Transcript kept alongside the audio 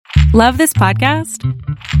Love this podcast?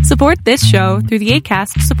 Support this show through the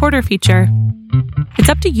Acast supporter feature. It's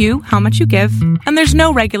up to you how much you give, and there's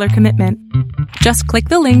no regular commitment. Just click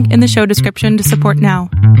the link in the show description to support now.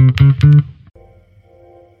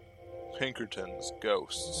 Pinkerton's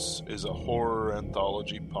Ghosts is a horror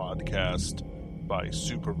anthology podcast by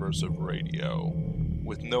Superversive Radio,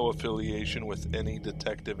 with no affiliation with any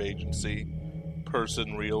detective agency,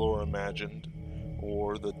 person real or imagined,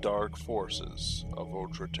 or the dark forces of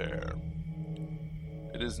Outreterre.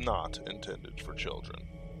 It is not intended for children.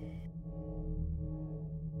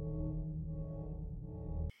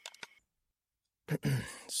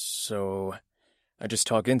 So, I just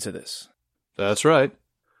talk into this. That's right.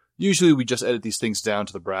 Usually we just edit these things down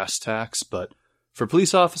to the brass tacks, but for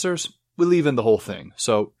police officers, we leave in the whole thing,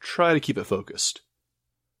 so try to keep it focused.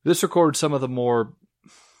 This records some of the more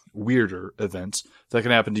weirder events that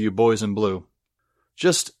can happen to you boys in blue.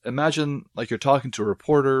 Just imagine like you're talking to a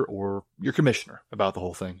reporter or your commissioner about the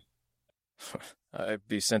whole thing. I'd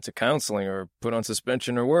be sent to counseling or put on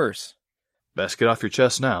suspension or worse. Best get off your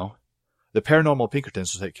chest now. The paranormal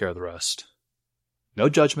Pinkertons will take care of the rest. No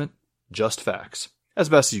judgment, just facts, as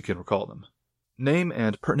best as you can recall them. Name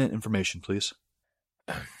and pertinent information, please.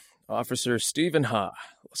 Officer Stephen Ha,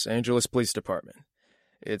 Los Angeles Police Department.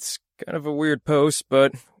 It's kind of a weird post,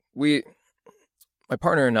 but my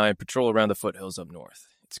partner and I patrol around the foothills up north.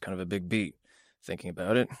 It's kind of a big beat, thinking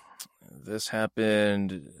about it. This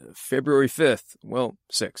happened February 5th,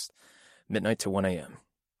 6th, midnight to 1 a.m.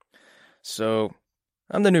 So,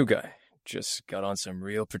 I'm the new guy. Just got on some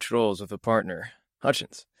real patrols with a partner,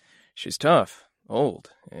 Hutchins. She's tough,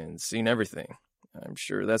 old, and seen everything. I'm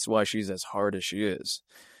sure that's why she's as hard as she is.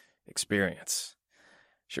 Experience.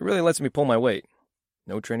 She really lets me pull my weight.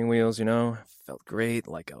 No training wheels, Felt great,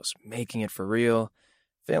 like I was making it for real.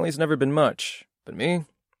 Family's never been much, but me,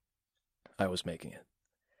 I was making it.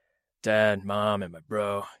 Dad, Mom, and my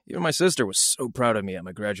bro, even my sister was so proud of me at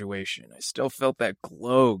my graduation. I still felt that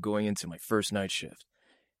glow going into my first night shift.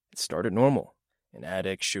 It started normal. An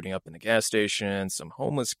addict shooting up in the gas station, some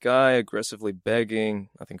homeless guy aggressively begging,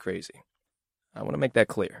 nothing crazy. I want to make that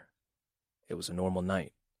clear. It was a normal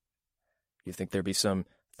night. You think there'd be some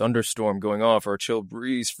thunderstorm going off or a chill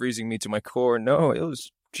breeze freezing me to my core? No, it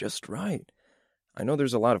was just right. I know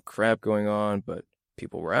there's a lot of crap going on, but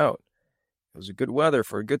people were out. It was a good weather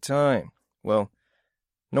for a good time. Well,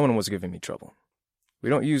 no one was giving me trouble. We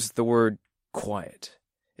don't use the word quiet.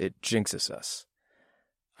 It jinxes us.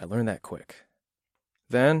 I learned that quick.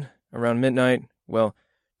 Then, around midnight,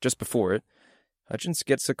 just before it, Hutchins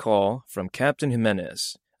gets a call from Captain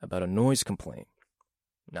Jimenez about a noise complaint.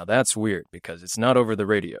 Now that's weird because it's not over the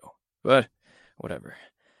radio, but whatever.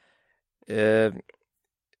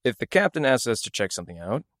 If the captain asks us to check something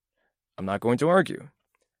out, I'm not going to argue.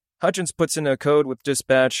 Hutchins puts in a code with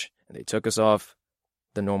dispatch, and they took us off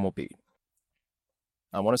the normal beat.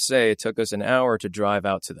 I want to say it took us an hour to drive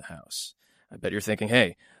out to the house. I bet you're thinking,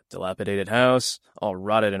 hey, dilapidated house, all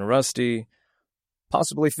rotted and rusty,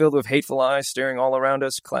 possibly filled with hateful eyes staring all around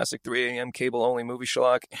us, classic 3 a.m. cable-only movie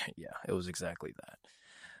schlock. Yeah, it was exactly that.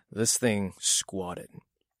 This thing squatted,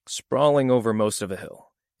 sprawling over most of a hill.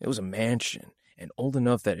 It was a mansion, and old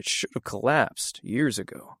enough that it should have collapsed years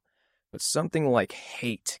ago. But something like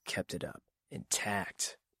hate kept it up,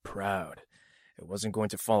 intact, proud. It wasn't going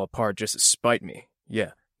to fall apart just to spite me.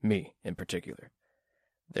 Yeah, me in particular.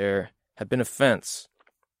 There had been a fence,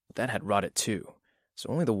 but that had rotted too, so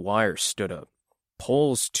only the wires stood up.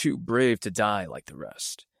 Poles too brave to die like the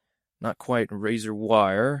rest. Not quite razor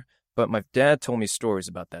wire, but my dad told me stories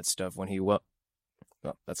about that stuff when he,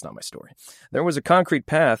 that's not my story. There was a concrete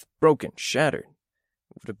path, broken, shattered.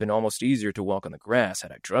 It would have been almost easier to walk on the grass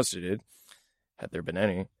had I trusted it. Had there been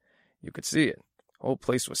any. You could see it. The whole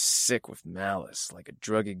place was sick with malice, like a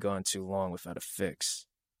druggie gone too long without a fix.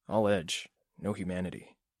 All edge, no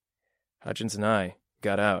humanity. Hutchins and I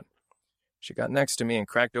got out. She got next to me and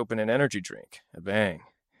cracked open an energy drink, a bang,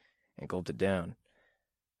 and gulped it down.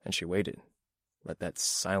 And she waited. Let that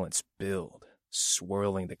silence build,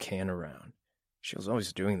 swirling the can around. She was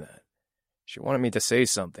always doing that. She wanted me to say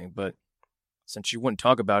something, but since she wouldn't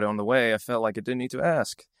talk about it on the way, I felt like I didn't need to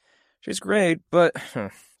ask. She's great, but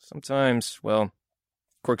sometimes,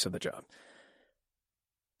 quirks of the job.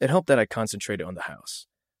 It helped that I concentrated on the house.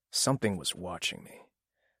 Something was watching me.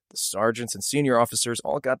 The sergeants and senior officers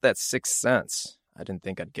all got that sixth sense. I didn't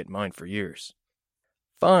think I'd get mine for years.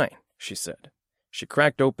 Fine, she said. She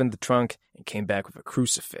cracked open the trunk and came back with a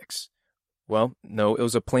crucifix. Well, no, it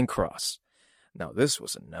was a plain cross. Now, this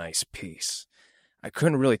was a nice piece. I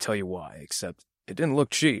couldn't really tell you why, except it didn't look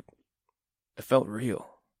cheap. It felt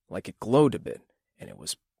real, like it glowed a bit, and it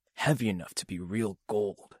was heavy enough to be real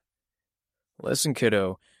gold. Listen,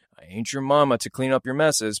 kiddo, I ain't your mama to clean up your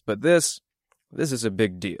messes, but this is a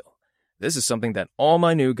big deal. This is something that all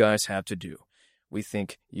my new guys have to do. We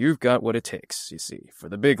think you've got what it takes, you see, for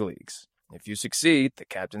the big leagues. If you succeed, the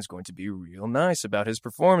captain's going to be real nice about his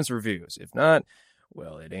performance reviews. If not,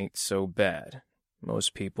 well, it ain't so bad.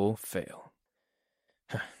 Most people fail.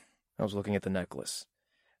 I was looking at the necklace.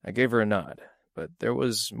 I gave her a nod, but there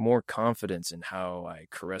was more confidence in how I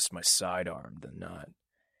caressed my sidearm than not.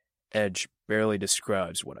 Edge barely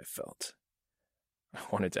describes what I felt. I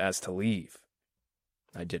wanted to ask to leave.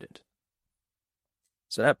 I didn't.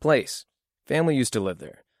 So that place, family used to live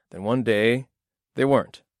there. Then one day, they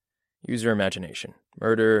weren't. Use your imagination.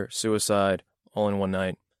 Murder, suicide, all in one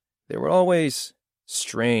night. They were always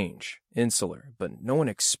strange, insular, but no one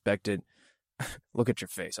expected... Look at your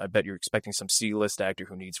face. I bet you're expecting some C-list actor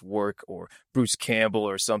who needs work, or Bruce Campbell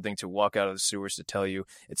or something to walk out of the sewers to tell you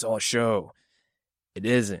it's all a show. It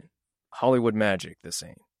isn't. Hollywood magic, this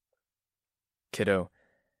ain't. Kiddo,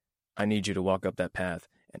 I need you to walk up that path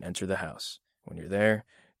and enter the house. When you're there,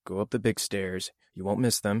 go up the big stairs, you won't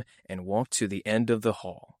miss them, and walk to the end of the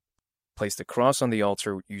hall. Place the cross on the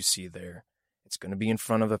altar you see there. It's going to be in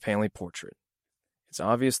front of the family portrait. It's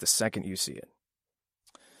obvious the second you see it.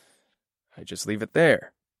 I just leave it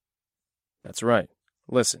there. That's right.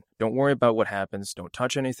 Listen, don't worry about what happens. Don't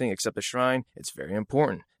touch anything except the shrine. It's very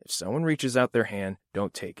important. If someone reaches out their hand,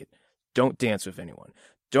 don't take it. Don't dance with anyone.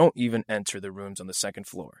 Don't even enter the rooms on the second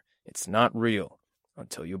floor. It's not real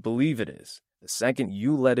until you believe it is. The second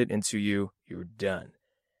you let it into you, you're done.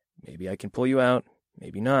 Maybe I can pull you out,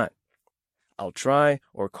 maybe not. I'll try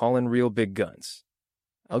or call in real big guns.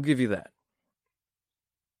 I'll give you that.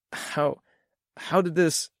 How did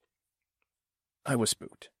this... I was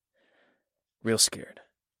spooked. Real scared.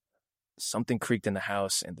 Something creaked in the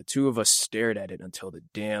house, and the two of us stared at it until the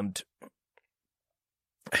damned...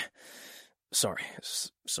 Sorry.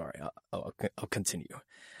 I'll continue.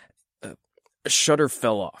 A shutter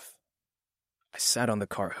fell off. I sat on the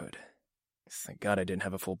car hood. Thank God I didn't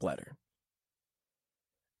have a full bladder.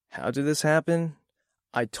 How did this happen?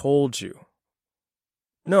 I told you.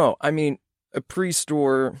 No, I mean, a priest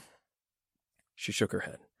or... She shook her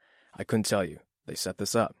head. I couldn't tell you. They set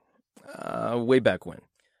this up. Way back when.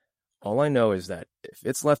 All I know is that if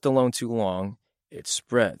it's left alone too long, it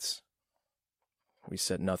spreads. We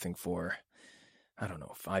said nothing for,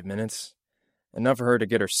 5 minutes. Enough for her to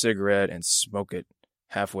get her cigarette and smoke it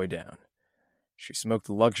halfway down. She smoked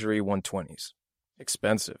luxury 120s.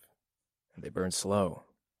 Expensive. And they burn slow.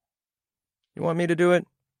 You want me to do it?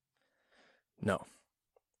 No.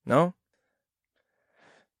 No?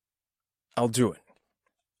 I'll do it.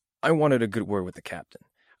 I wanted a good word with the captain.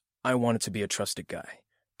 I wanted to be a trusted guy.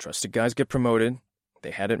 Trusted guys get promoted.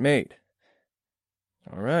 They had it made.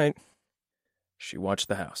 All right. She watched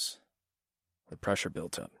the house. The pressure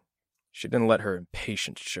built up. She didn't let her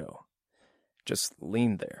impatience show. Just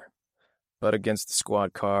leaned there, butt against the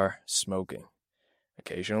squad car, smoking.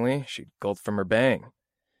 Occasionally, she'd gulp from her bang.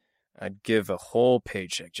 I'd give a whole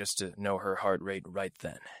paycheck just to know her heart rate right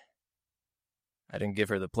then. I didn't give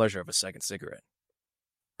her the pleasure of a second cigarette.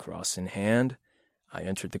 Cross in hand, I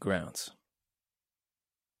entered the grounds.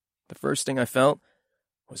 The first thing I felt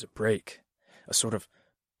was a break, a sort of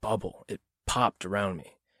bubble. It popped around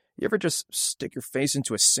me. You ever just stick your face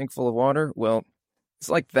into a sink full of water? Well, it's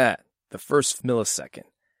like that, the first millisecond,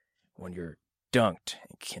 when you're dunked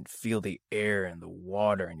and can feel the air and the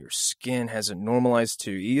water and your skin hasn't normalized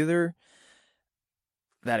to either.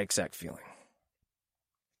 That exact feeling.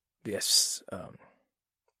 Yes,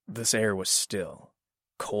 this air was still,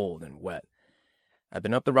 cold and wet. I've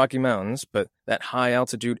been up the Rocky Mountains, but that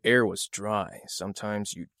high-altitude air was dry.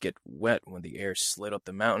 Sometimes you'd get wet when the air slid up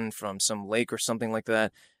the mountain from some lake or something like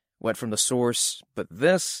that, wet from the source. But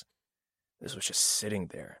this was just sitting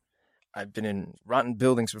there. I've been in rotten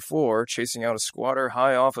buildings before, chasing out a squatter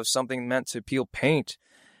high off of something meant to peel paint.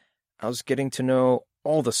 I was getting to know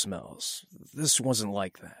all the smells. This wasn't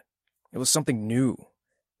like that. It was something new.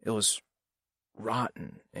 It was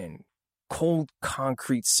rotten and cold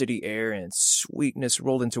concrete city air and sweetness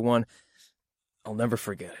rolled into one. I'll never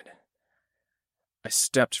forget it. I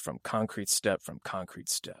stepped from concrete step.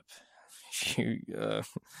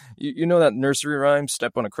 You know that nursery rhyme,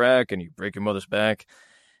 step on a crack and you break your mother's back?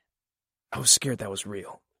 I was scared that was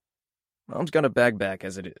real. Mom's got a bag back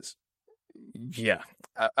as it is. Yeah,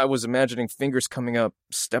 I was imagining fingers coming up,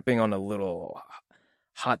 stepping on a little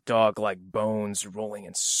hot dog-like bones, rolling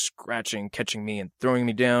and scratching, catching me and throwing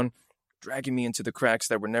me down, dragging me into the cracks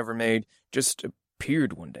that were never made, just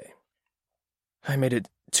appeared one day. I made it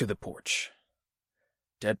to the porch.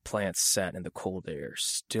 Dead plants sat in the cold air,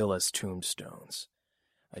 still as tombstones.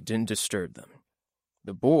 I didn't disturb them.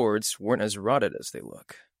 The boards weren't as rotted as they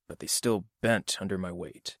look, but they still bent under my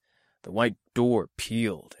weight. The white door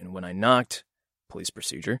peeled, and when I knocked, police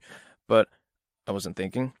procedure, but I wasn't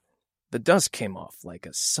thinking, the dust came off like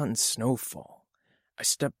a sudden snowfall. I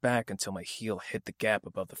stepped back until my heel hit the gap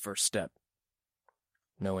above the first step.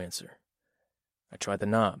 No answer. I tried the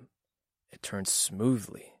knob. It turned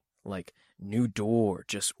smoothly, like new door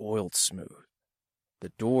just oiled smooth.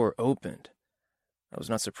 The door opened. I was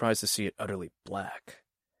not surprised to see it utterly black.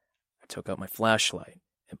 I took out my flashlight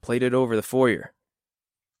and played it over the foyer.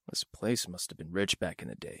 This place must have been rich back in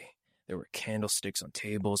the day. There were candlesticks on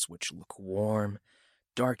tables which looked warm,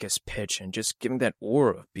 dark as pitch, and just giving that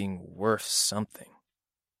aura of being worth something.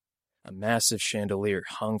 A massive chandelier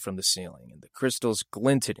hung from the ceiling, and the crystals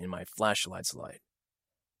glinted in my flashlight's light.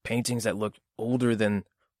 Paintings that looked older than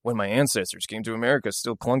when my ancestors came to America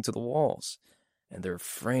still clung to the walls, and their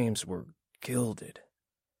frames were gilded.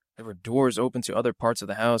 There were doors open to other parts of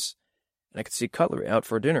the house, and I could see cutlery out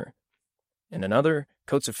for dinner. In another,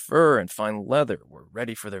 coats of fur and fine leather were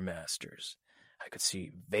ready for their masters. I could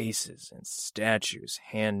see vases and statues,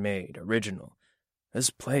 handmade, original. This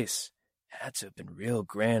place had to have been real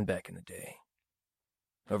grand back in the day.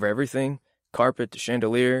 Over everything, carpet to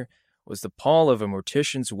chandelier, was the pall of a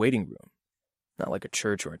mortician's waiting room. Not like a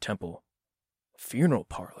church or a temple. A funeral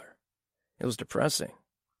parlor. It was depressing.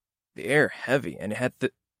 The air heavy, and it had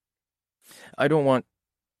I don't want...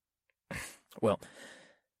 Well,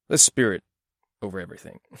 the spirit over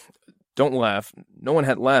everything. Don't laugh. No one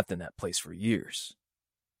had laughed in that place for years.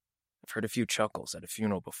 I've heard a few chuckles at a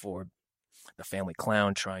funeral before. The family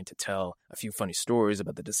clown trying to tell a few funny stories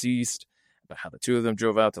about the deceased, about how the two of them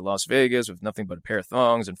drove out to Las Vegas with nothing but a pair of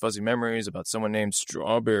thongs and fuzzy memories about someone named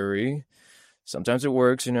Strawberry. Sometimes it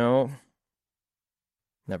works, you know.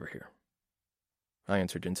 Never here. I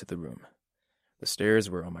entered into the room. The stairs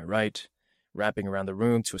were on my right, wrapping around the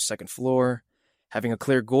room to a second floor. Having a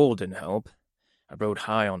clear goal didn't help. I rode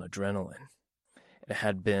high on adrenaline. It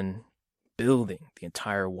had been building the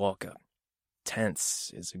entire walk-up.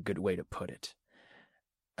 Tense is a good way to put it.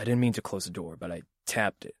 I didn't mean to close the door, but I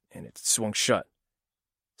tapped it, and it swung shut,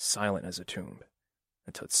 silent as a tomb,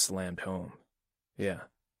 until it slammed home. Yeah,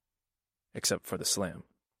 except for the slam,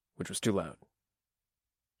 which was too loud.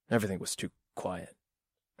 Everything was too quiet.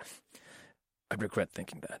 I regret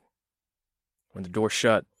thinking that. When the door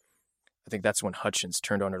shut, I think that's when Hutchins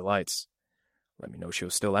turned on her lights. Let me know she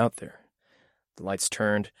was still out there. The lights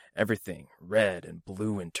turned everything red and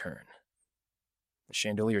blue in turn. The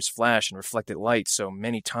chandeliers flashed and reflected light so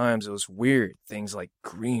many times it was weird, things like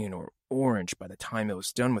green or orange by the time it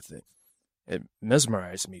was done with it. It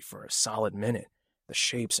mesmerized me for a solid minute, the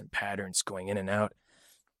shapes and patterns going in and out.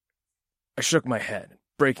 I shook my head,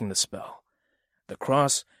 breaking the spell. The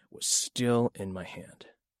cross was still in my hand,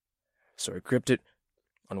 so I gripped it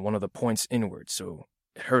on one of the points inward so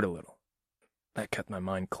it hurt a little. That kept my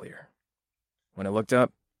mind clear. When I looked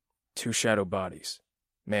up, two shadow bodies,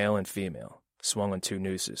 male and female, swung on two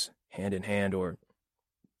nooses, hand in hand or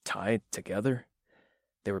tied together.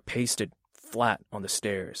 They were pasted flat on the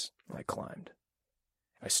stairs I climbed.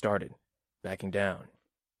 I started, backing down,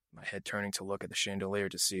 my head turning to look at the chandelier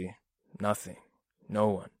to see nothing, no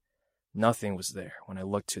one. Nothing was there when I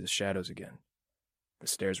looked to the shadows again. The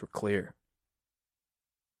stairs were clear.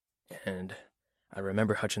 And I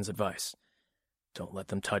remember Hutchins' advice. Don't let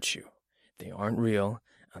them touch you. They aren't real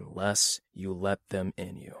unless you let them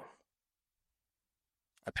in you.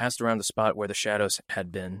 I passed around the spot where the shadows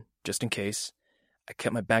had been, just in case. I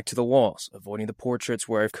kept my back to the walls, avoiding the portraits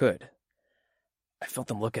where I could. I felt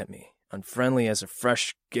them look at me, unfriendly as a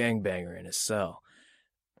fresh gangbanger in his cell.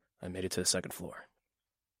 I made it to the second floor.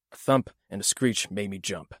 A thump and a screech made me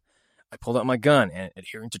jump. I pulled out my gun and,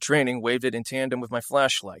 adhering to training, waved it in tandem with my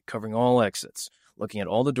flashlight, covering all exits, looking at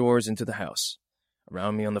all the doors into the house.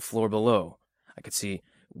 Around me on the floor below, I could see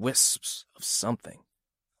wisps of something,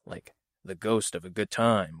 like the ghost of a good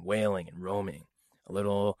time, wailing and roaming, a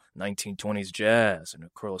little 1920s jazz and a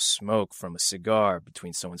curl of smoke from a cigar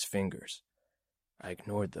between someone's fingers. I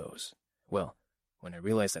ignored those. Well, when I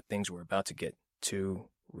realized that things were about to get too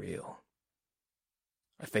real.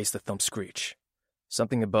 I faced the thump screech.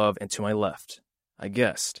 Something above and to my left. I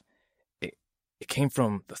guessed. It came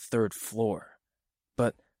from the third floor.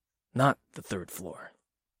 But not the third floor.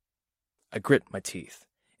 I grit my teeth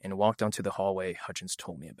and walked onto the hallway Hutchins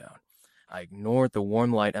told me about. I ignored the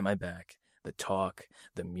warm light at my back, the talk,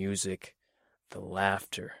 the music, the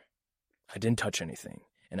laughter. I didn't touch anything,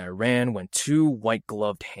 and I ran when two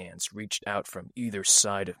white-gloved hands reached out from either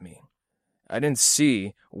side of me. I didn't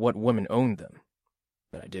see what woman owned them,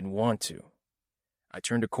 but I didn't want to. I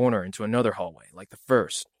turned a corner into another hallway, like the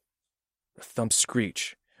first. The thump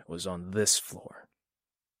screech was on this floor.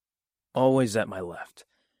 Always at my left.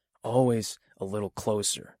 Always a little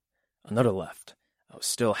closer. Another left. I was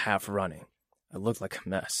still half running. I looked like a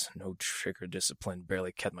mess. No trick or discipline,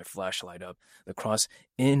 barely kept my flashlight up. The cross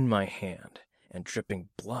in my hand and dripping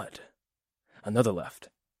blood. Another left.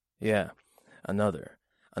 Yeah, another.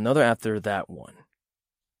 Another after that one.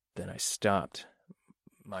 Then I stopped.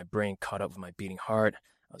 My brain caught up with my beating heart.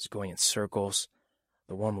 I was going in circles.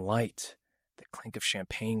 The warm light, the clink of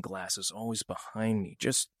champagne glasses always behind me,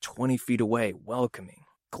 just 20 feet away, welcoming,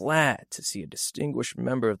 glad to see a distinguished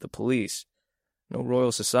member of the police. No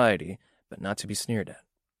royal society, but not to be sneered at.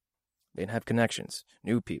 They'd have connections,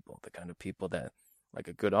 new people, the kind of people that, like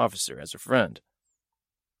a good officer, has a friend.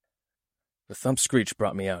 The thump screech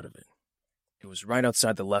brought me out of it. It was right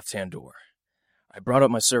outside the left-hand door. I brought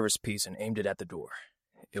up my service piece and aimed it at the door.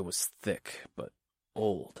 It was thick, but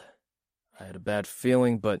old. I had a bad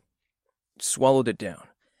feeling, but swallowed it down.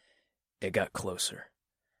 It got closer.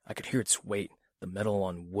 I could hear its weight, the metal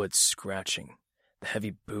on wood scratching, the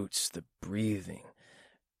heavy boots, the breathing.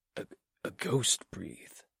 A ghost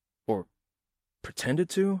breathed. Or pretended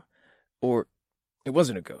to? Or it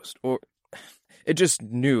wasn't a ghost. Or it just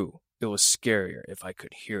knew it was scarier if I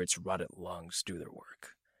could hear its rotted lungs do their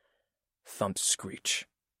work. Thump screech.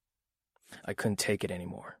 I couldn't take it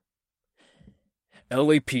anymore.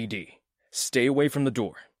 LAPD, stay away from the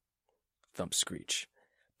door. Thump screech.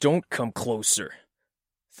 Don't come closer.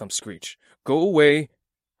 Thump screech. Go away.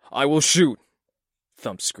 I will shoot.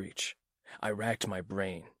 Thump screech. I racked my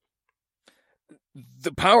brain.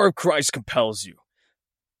 The power of Christ compels you.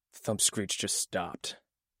 Thump screech just stopped,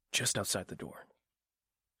 just outside the door.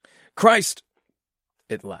 Christ!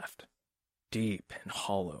 It laughed, deep and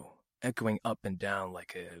hollow, echoing up and down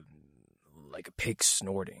like a pig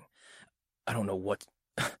snorting. I don't know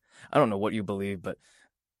what you believe, but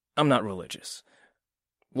I'm not religious.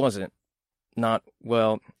 I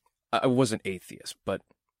wasn't atheist, but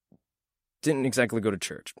didn't exactly go to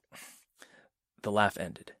church. The laugh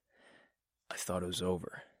ended. I thought it was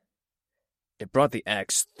over. It brought the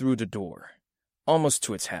axe through the door, almost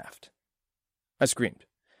to its haft. I screamed,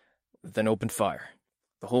 then opened fire.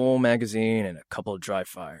 The whole magazine and a couple of dry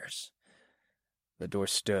fires. The door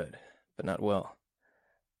stood, but not well.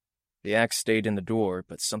 The axe stayed in the door,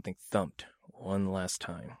 but something thumped one last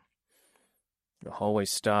time. The hallway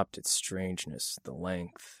stopped its strangeness, the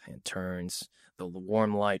length and turns. The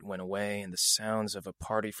warm light went away, and the sounds of a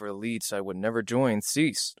party for elites I would never join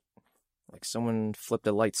ceased, like someone flipped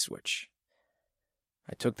a light switch.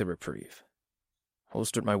 I took the reprieve,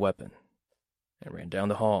 holstered my weapon, and ran down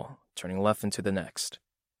the hall, turning left into the next,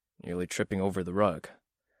 nearly tripping over the rug.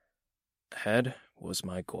 Ahead was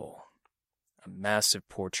my goal. A massive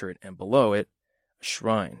portrait, and below it, a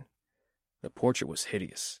shrine. The portrait was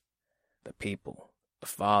hideous. The people, a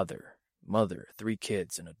father, mother, 3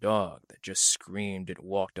 kids, and a dog that just screamed and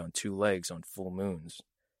walked on 2 legs on full moons,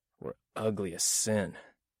 were ugly as sin.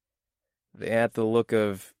 They had the look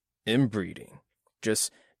of inbreeding,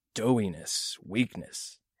 just doughiness,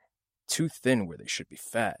 weakness. Too thin where they should be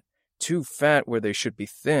fat, too fat where they should be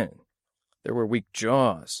thin. There were weak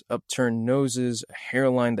jaws, upturned noses, a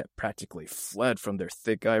hairline that practically fled from their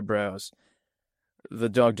thick eyebrows. The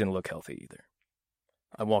dog didn't look healthy either.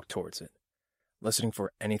 I walked towards it, listening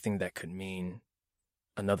for anything that could mean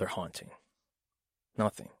another haunting.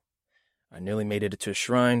 Nothing. I nearly made it to a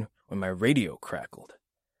shrine when my radio crackled.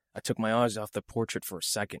 I took my eyes off the portrait for a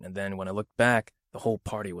second, and then when I looked back, the whole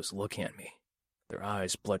party was looking at me. Their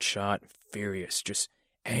eyes bloodshot, furious, just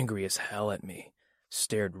angry as hell at me,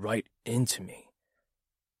 stared right into me.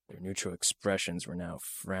 Their neutral expressions were now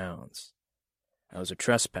frowns. I was a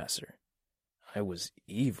trespasser. I was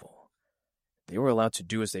evil. They were allowed to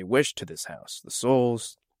do as they wished to this house, the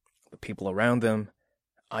souls, the people around them.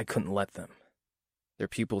 I couldn't let them. Their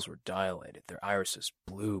pupils were dilated, their irises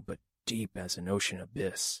blue but deep as an ocean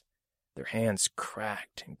abyss. Their hands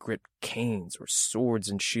cracked and gripped canes or swords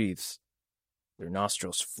in sheaths. Their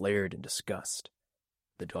nostrils flared in disgust.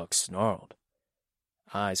 The dog snarled.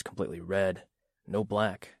 Eyes completely red, no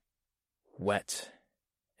black, wet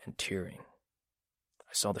and tearing.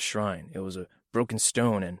 I saw the shrine. It was a broken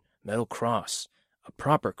stone and metal cross, a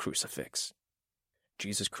proper crucifix.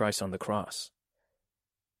 Jesus Christ on the cross.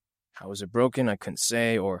 How was it broken, I couldn't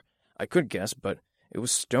say, or I could guess, but it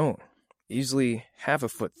was stone, easily half a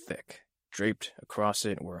foot thick. Draped across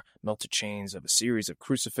it were melted chains of a series of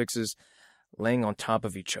crucifixes laying on top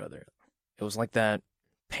of each other. It was like that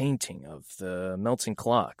painting of the melting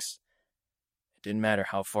clocks. It didn't matter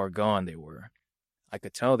how far gone they were. I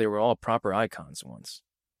could tell they were all proper icons once.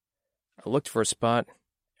 I looked for a spot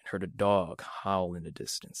and heard a dog howl in the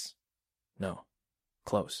distance. No,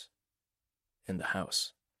 close. In the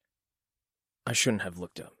house. I shouldn't have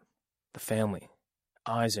looked up. The family,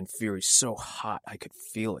 eyes in fury so hot I could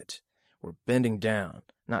feel it, were bending down,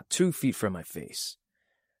 not 2 feet from my face.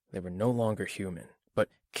 They were no longer human, but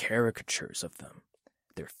caricatures of them.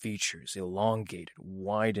 Their features elongated,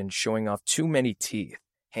 widened, showing off too many teeth,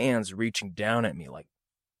 hands reaching down at me like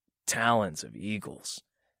talons of eagles.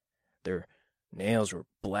 Their nails were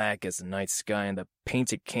black as the night sky, and the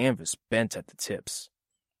painted canvas bent at the tips.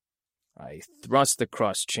 I thrust the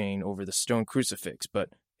cross chain over the stone crucifix, but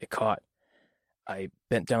it caught. I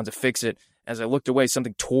bent down to fix it. As I looked away,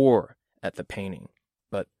 something tore at the painting,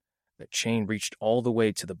 but the chain reached all the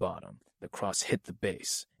way to the bottom. The cross hit the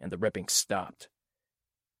base, and the ripping stopped.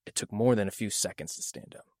 It took more than a few seconds to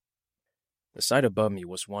stand up. The sight above me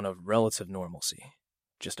was one of relative normalcy,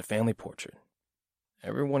 just a family portrait.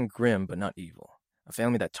 Everyone grim but not evil, a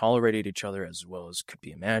family that tolerated each other as well as could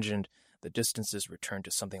be imagined. The distances returned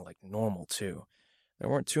to something like normal, too. There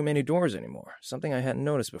weren't too many doors anymore, something I hadn't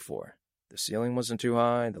noticed before. The ceiling wasn't too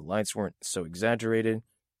high, the lights weren't so exaggerated.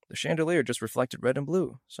 The chandelier just reflected red and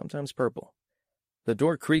blue, sometimes purple. The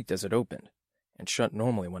door creaked as it opened, and shut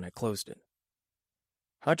normally when I closed it.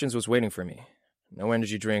 Hutchins was waiting for me. No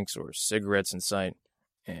energy drinks or cigarettes in sight,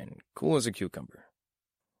 and cool as a cucumber.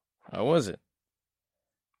 How was it?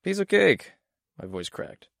 Piece of cake, my voice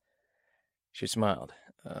cracked. She smiled,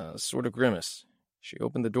 a sort of grimace. She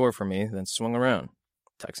opened the door for me, then swung around,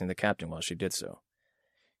 texting the captain while she did so.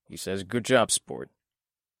 He says, "Good job, sport."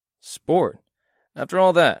 Sport? After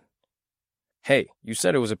all that? Hey, you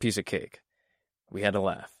said it was a piece of cake. We had to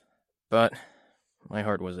laugh, but my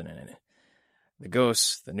heart wasn't in it. The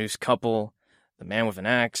ghosts, the noose couple, the man with an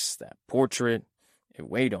axe, that portrait, it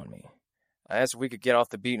weighed on me. I asked if we could get off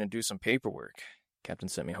the beat and do some paperwork. Captain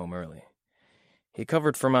sent me home early. He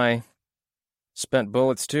covered for my spent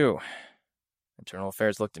bullets, too. Internal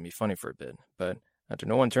Affairs looked at me funny for a bit, but after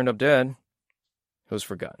no one turned up dead, it was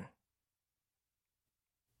forgotten.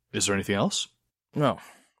 Is there anything else? No.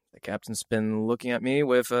 The captain's been looking at me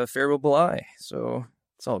with a favorable eye, so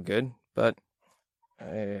it's all good, but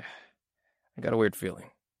I got a weird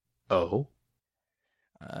feeling. Oh?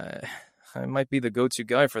 I might be the go-to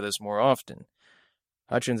guy for this more often.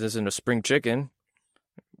 Hutchins isn't a spring chicken.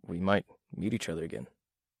 We might meet each other again.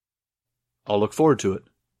 I'll look forward to it.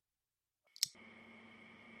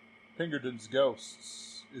 Pinkerton's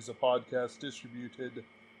Ghosts is a podcast distributed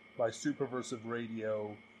by Superversive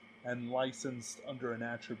Radio and licensed under an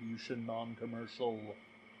attribution non-commercial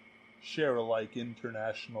share-alike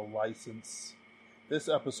international license. This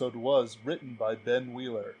episode was written by Ben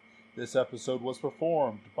Wheeler. This episode was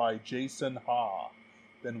performed by Jason Ha.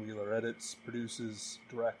 Ben Wheeler edits, produces,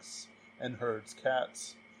 directs, and herds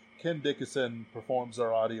cats. Ken Dickinson performs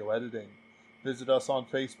our audio editing. Visit us on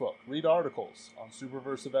Facebook, read articles on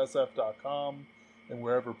superversivesf.com, and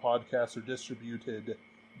wherever podcasts are distributed,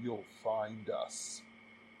 you'll find us.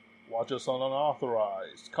 Watch us on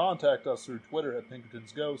Unauthorized. Contact us through Twitter at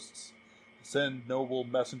Pinkerton's Ghosts. Send noble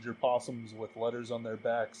messenger possums with letters on their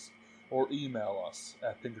backs, or email us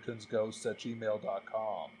at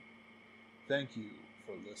pinkertonsghosts@gmail.com. Thank you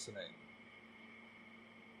for listening.